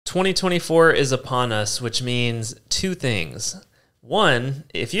2024 is upon us, which means two things. One,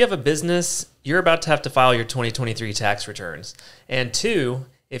 if you have a business, you're about to have to file your 2023 tax returns. And two,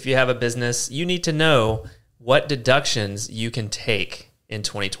 if you have a business, you need to know what deductions you can take in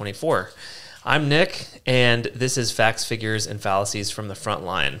 2024. I'm Nick, and this is Facts, Figures, and Fallacies from the Front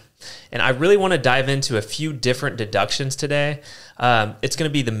Line. And I really want to dive into a few different deductions today. It's going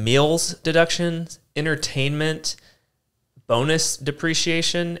to be the meals deductions, entertainment, bonus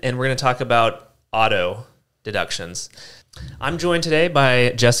depreciation, and we're going to talk about auto deductions. I'm joined today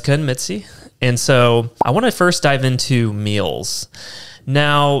by Jessica and Mitzi, and so I want to first dive into meals.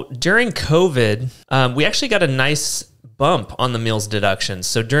 Now, during COVID, we actually got a nice bump on the meals deductions.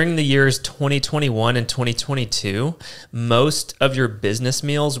 So during the years 2021 and 2022, most of your business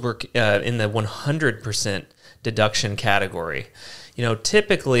meals were in the 100% deduction category. You know,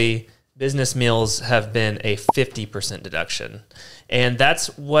 typically business meals have been a 50% deduction, and that's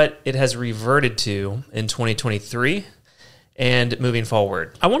what it has reverted to in 2023 and moving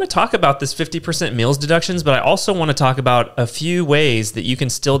forward. I want to talk about this 50% meals deductions, but I also want to talk about a few ways that you can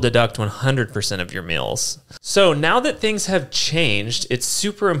still deduct 100% of your meals. So now that things have changed, it's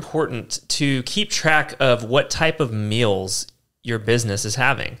super important to keep track of what type of meals your business is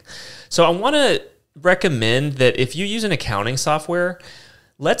having. So I want to recommend that if you use an accounting software,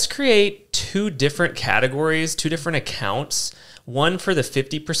 let's create two different categories, two different accounts, one for the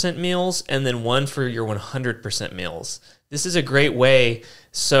 50% meals and then one for your 100% meals. This is a great way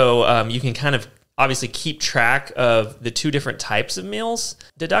so you can kind of obviously keep track of the two different types of meals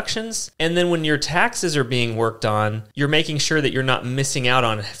deductions. And then when your taxes are being worked on, you're making sure that you're not missing out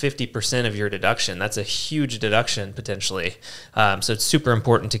on 50% of your deduction. That's a huge deduction potentially. So it's super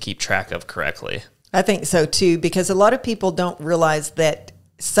important to keep track of correctly. I think so too, because a lot of people don't realize that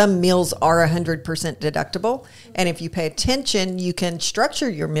some meals are 100% deductible. And if you pay attention, you can structure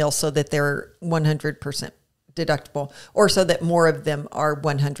your meals so that they're 100% deductible, or so that more of them are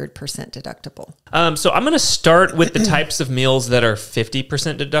 100% deductible. So I'm going to start with the types of meals that are 50%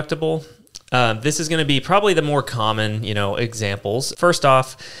 deductible. This is going to be probably the more common, examples. First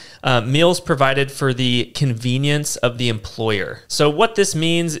off, meals provided for the convenience of the employer. So what this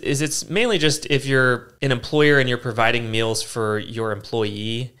means is it's mainly just if you're an employer and you're providing meals for your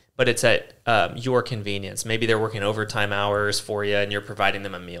employee, but it's at your convenience. Maybe they're working overtime hours for you and you're providing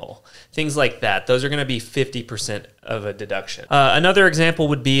them a meal. Things like that. Those are going to be 50% of a deduction. Another example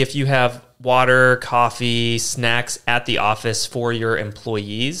would be if you have water, coffee, snacks at the office for your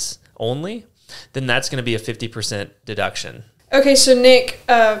employees only, then that's going to be a 50% deduction. Okay, so Nick,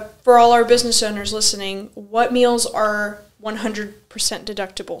 for all our business owners listening, what meals are 100%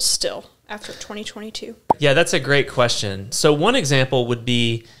 deductible still after 2022? Yeah, that's a great question. So one example would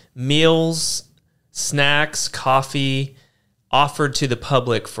be meals, snacks, coffee offered to the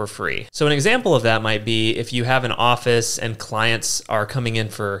public for free. So an example of that might be if you have an office and clients are coming in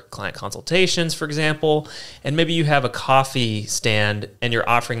for client consultations, for example, and maybe you have a coffee stand and you're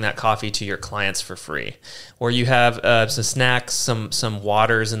offering that coffee to your clients for free. Or you have some snacks, some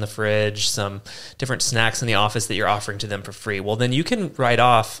waters in the fridge, some different snacks in the office that you're offering to them for free. Well, then you can write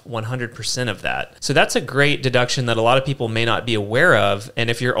off 100% of that. So that's a great deduction that a lot of people may not be aware of. And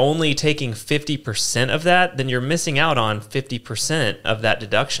if you're only taking 50% of that, then you're missing out on 50% of that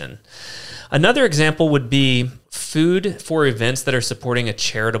deduction. Another example would be food for events that are supporting a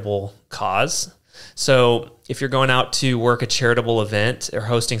charitable cause. So if you're going out to work a charitable event or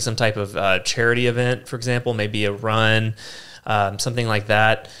hosting some type of charity event, for example, maybe a run, something like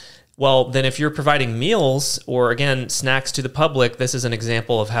that, well, then if you're providing meals or, again, snacks to the public, this is an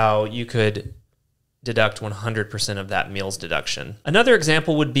example of how you could deduct 100% of that meals deduction. Another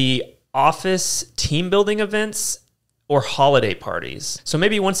example would be office team building events or holiday parties. So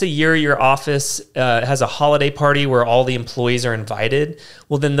maybe once a year, your office has a holiday party where all the employees are invited.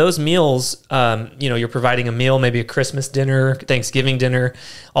 Well, then those meals, you're providing a meal, maybe a Christmas dinner, Thanksgiving dinner.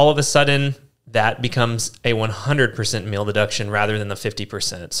 All of a sudden, that becomes a 100% meal deduction rather than the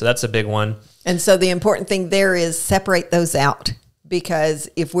 50%. So that's a big one. And so the important thing there is separate those out, because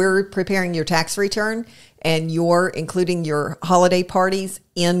if we're preparing your tax return and you're including your holiday parties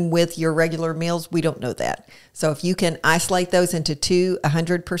in with your regular meals, we don't know that. So if you can isolate those into two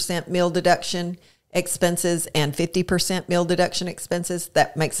 100% meal deduction expenses and 50% meal deduction expenses,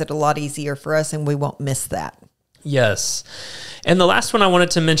 that makes it a lot easier for us and we won't miss that. Yes. And the last one I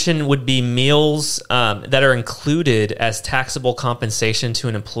wanted to mention would be meals that are included as taxable compensation to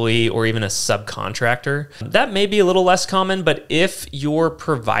an employee or even a subcontractor. That may be a little less common, but if you're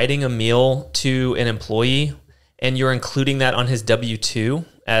providing a meal to an employee and you're including that on his W-2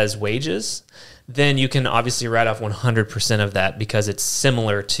 as wages, then you can obviously write off 100% of that because it's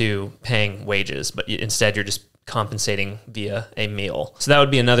similar to paying wages, but instead you're just compensating via a meal. So that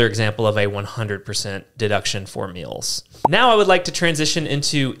would be another example of a 100% deduction for meals. Now I would like to transition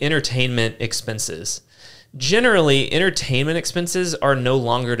into entertainment expenses. Generally, entertainment expenses are no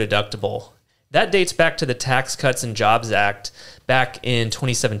longer deductible. That dates back to the Tax Cuts and Jobs Act back in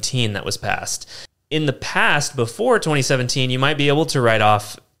 2017 that was passed. In the past, before 2017, you might be able to write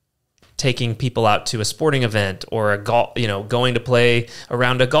off taking people out to a sporting event or going to play a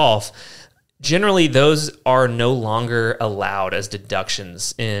round of golf. Generally, those are no longer allowed as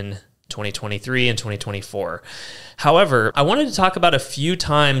deductions in 2023 and 2024. However, I wanted to talk about a few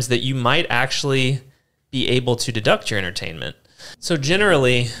times that you might actually be able to deduct your entertainment. So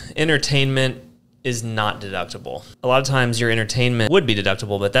generally, entertainment is not deductible. A lot of times your entertainment would be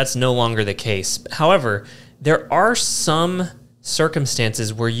deductible, but that's no longer the case. However, there are some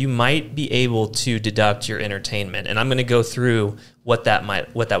circumstances where you might be able to deduct your entertainment, and I'm going to go through what that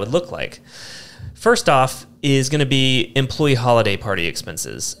would look like. First off is going to be employee holiday party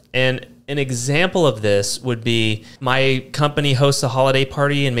expenses. And an example of this would be my company hosts a holiday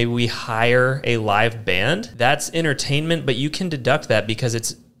party and maybe we hire a live band. That's entertainment, but you can deduct that because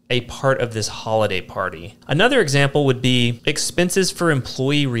it's a part of this holiday party. Another example would be expenses for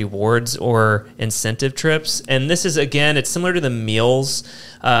employee rewards or incentive trips. And this is, again, it's similar to the meals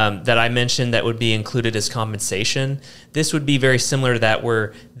that I mentioned that would be included as compensation. This would be very similar to that,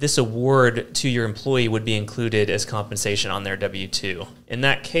 where this award to your employee would be included as compensation on their W-2. In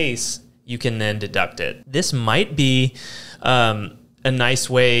that case, you can then deduct it. This might be a nice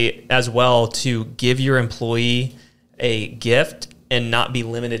way as well to give your employee a gift and not be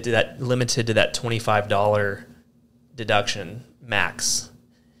limited to that $25 deduction max.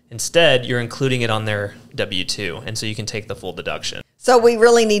 Instead, you're including it on their W-2, and so you can take the full deduction. So we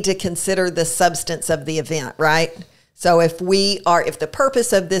really need to consider the substance of the event, right? So if the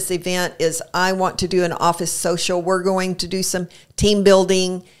purpose of this event is I want to do an office social, we're going to do some team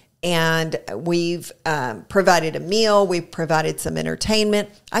building, and we've provided a meal, we've provided some entertainment,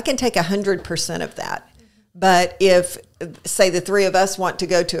 I can take 100% of that. But if, say, the three of us want to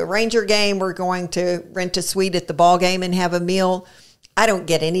go to a Ranger game, we're going to rent a suite at the ball game and have a meal, I don't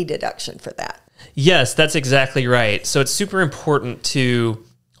get any deduction for that. Yes, that's exactly right. So it's super important to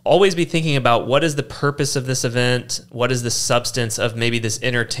always be thinking about what is the purpose of this event, what is the substance of maybe this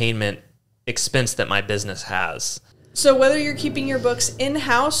entertainment expense that my business has. So whether you're keeping your books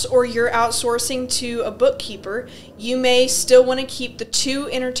in-house or you're outsourcing to a bookkeeper, you may still want to keep the two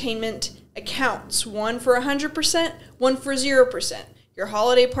entertainment accounts, one for 100%, one for 0%. Your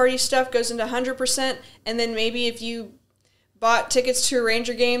holiday party stuff goes into 100%, and then maybe if you bought tickets to a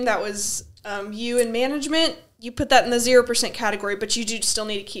Ranger game that was you and management, you put that in the 0% category, but you do still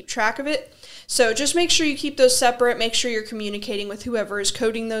need to keep track of it. So just make sure you keep those separate, make sure you're communicating with whoever is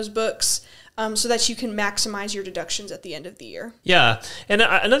coding those books so that you can maximize your deductions at the end of the year. Yeah, and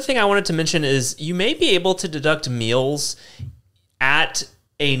another thing I wanted to mention is you may be able to deduct meals at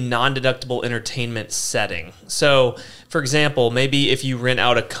a non-deductible entertainment setting. So, for example, maybe if you rent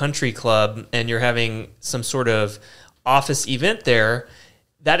out a country club and you're having some sort of office event there,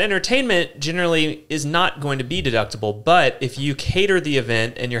 that entertainment generally is not going to be deductible. But if you cater the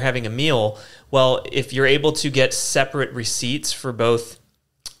event and you're having a meal, well, if you're able to get separate receipts for both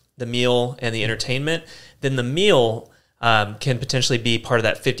the meal and the entertainment, then the meal can potentially be part of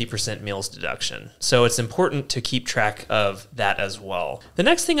that 50% meals deduction. So it's important to keep track of that as well. The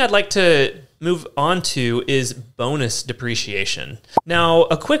next thing I'd like to move on to is bonus depreciation. Now,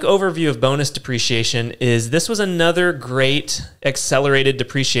 a quick overview of bonus depreciation is this was another great accelerated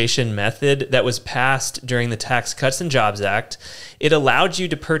depreciation method that was passed during the Tax Cuts and Jobs Act. It allowed you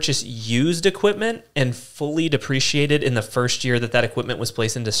to purchase used equipment and fully depreciate it in the first year that equipment was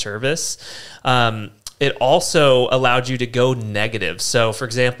placed into service. It also allowed you to go negative. So, for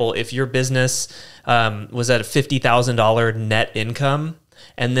example, if your business was at a $50,000 net income,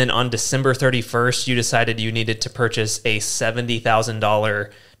 and then on December 31st, you decided you needed to purchase a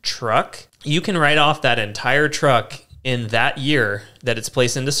 $70,000 truck, you can write off that entire truck in that year that it's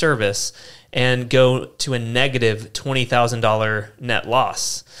placed into service and go to a negative $20,000 net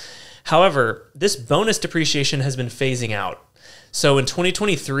loss. However, this bonus depreciation has been phasing out. So in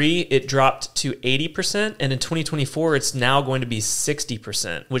 2023, it dropped to 80%, and in 2024, it's now going to be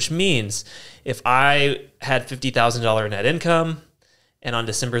 60%, which means if I had $50,000 net income, and on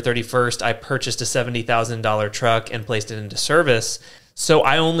December 31st, I purchased a $70,000 truck and placed it into service, so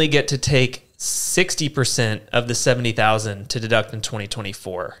I only get to take 60% of the $70,000 to deduct in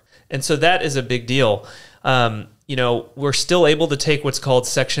 2024. And so that is a big deal. we're still able to take what's called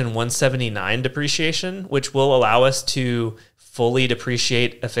Section 179 depreciation, which will allow us to fully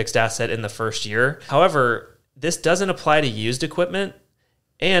depreciate a fixed asset in the first year. However, this doesn't apply to used equipment,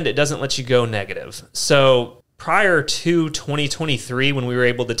 and it doesn't let you go negative. So prior to 2023, when we were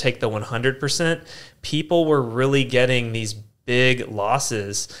able to take the 100%, people were really getting these big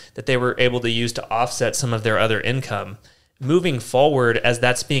losses that they were able to use to offset some of their other income. Moving forward, as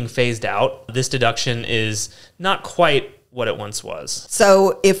that's being phased out, this deduction is not quite what it once was.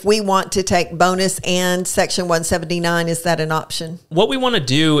 So if we want to take bonus and Section 179, is that an option? What we want to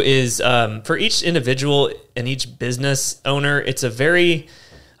do is, for each individual and each business owner, it's a very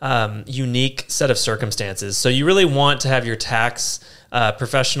unique set of circumstances. So you really want to have your tax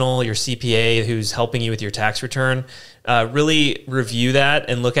professional, your CPA who's helping you with your tax return, really review that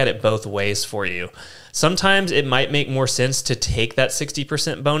and look at it both ways for you. Sometimes it might make more sense to take that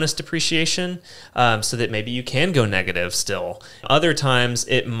 60% bonus depreciation so that maybe you can go negative still. Other times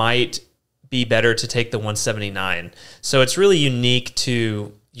it might be better to take the 179. So it's really unique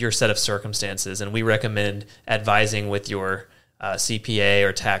to your set of circumstances, and we recommend advising with your CPA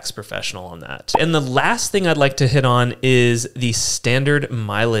or tax professional on that. And the last thing I'd like to hit on is the standard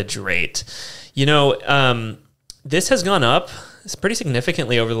mileage rate. This has gone up pretty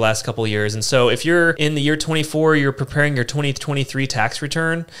significantly over the last couple of years. And so if you're in the year 24, you're preparing your 2023 tax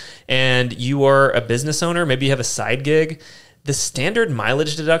return, and you are a business owner, maybe you have a side gig, the standard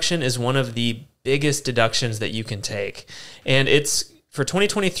mileage deduction is one of the biggest deductions that you can take. And it's for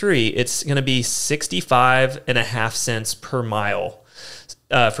 2023, it's going to be 65.5 cents per mile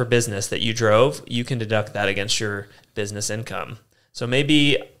for business that you drove. You can deduct that against your business income. So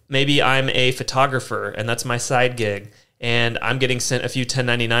maybe I'm a photographer and that's my side gig, and I'm getting sent a few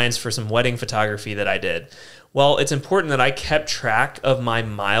 1099s for some wedding photography that I did. Well, it's important that I kept track of my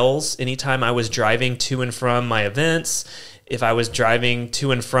miles anytime I was driving to and from my events. If I was driving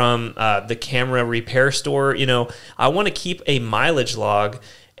to and from the camera repair store, I want to keep a mileage log,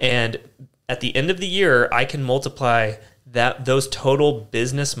 and at the end of the year, I can multiply those total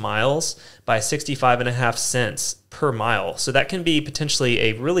business miles by 65.5 cents per mile. So that can be potentially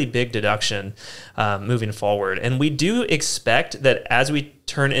a really big deduction moving forward. And we do expect that as we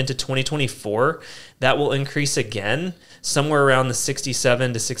turn into 2024, that will increase again, somewhere around the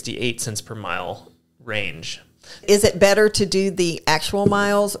 67 to 68 cents per mile range. Is it better to do the actual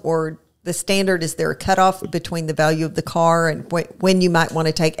miles or the standard? Is there a cutoff between the value of the car and when you might want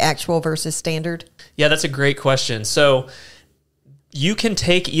to take actual versus standard? Yeah, that's a great question. So you can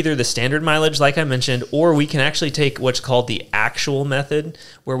take either the standard mileage, like I mentioned, or we can actually take what's called the actual method,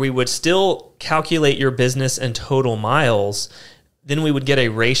 where we would still calculate your business and total miles. Then we would get a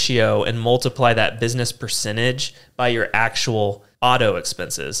ratio and multiply that business percentage by your actual auto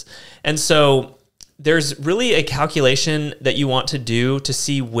expenses. And so there's really a calculation that you want to do to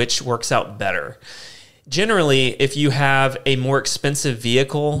see which works out better. Generally, if you have a more expensive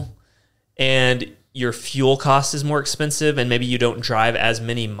vehicle and your fuel cost is more expensive and maybe you don't drive as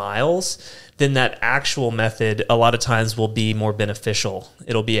many miles, then that actual method a lot of times will be more beneficial.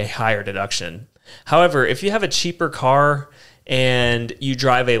 It'll be a higher deduction. However, if you have a cheaper car and you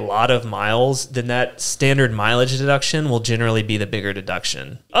drive a lot of miles, then that standard mileage deduction will generally be the bigger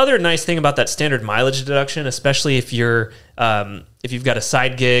deduction. Other nice thing about that standard mileage deduction, especially if you've got a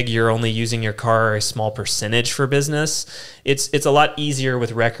side gig, you're only using your car a small percentage for business, it's a lot easier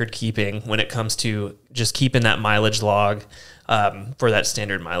with record keeping when it comes to just keeping that mileage log for that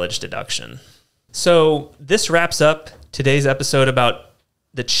standard mileage deduction. So this wraps up today's episode about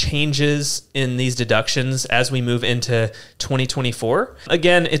the changes in these deductions as we move into 2024.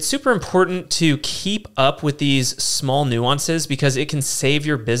 Again, it's super important to keep up with these small nuances because it can save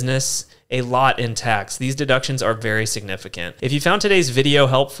your business a lot in tax. These deductions are very significant. If you found today's video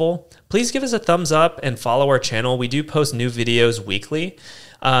helpful, please give us a thumbs up and follow our channel. We do post new videos weekly.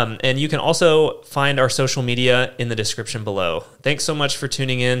 And you can also find our social media in the description below. Thanks so much for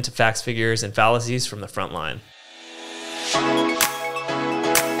tuning in to Facts, Figures, and Fallacies from the Front Line.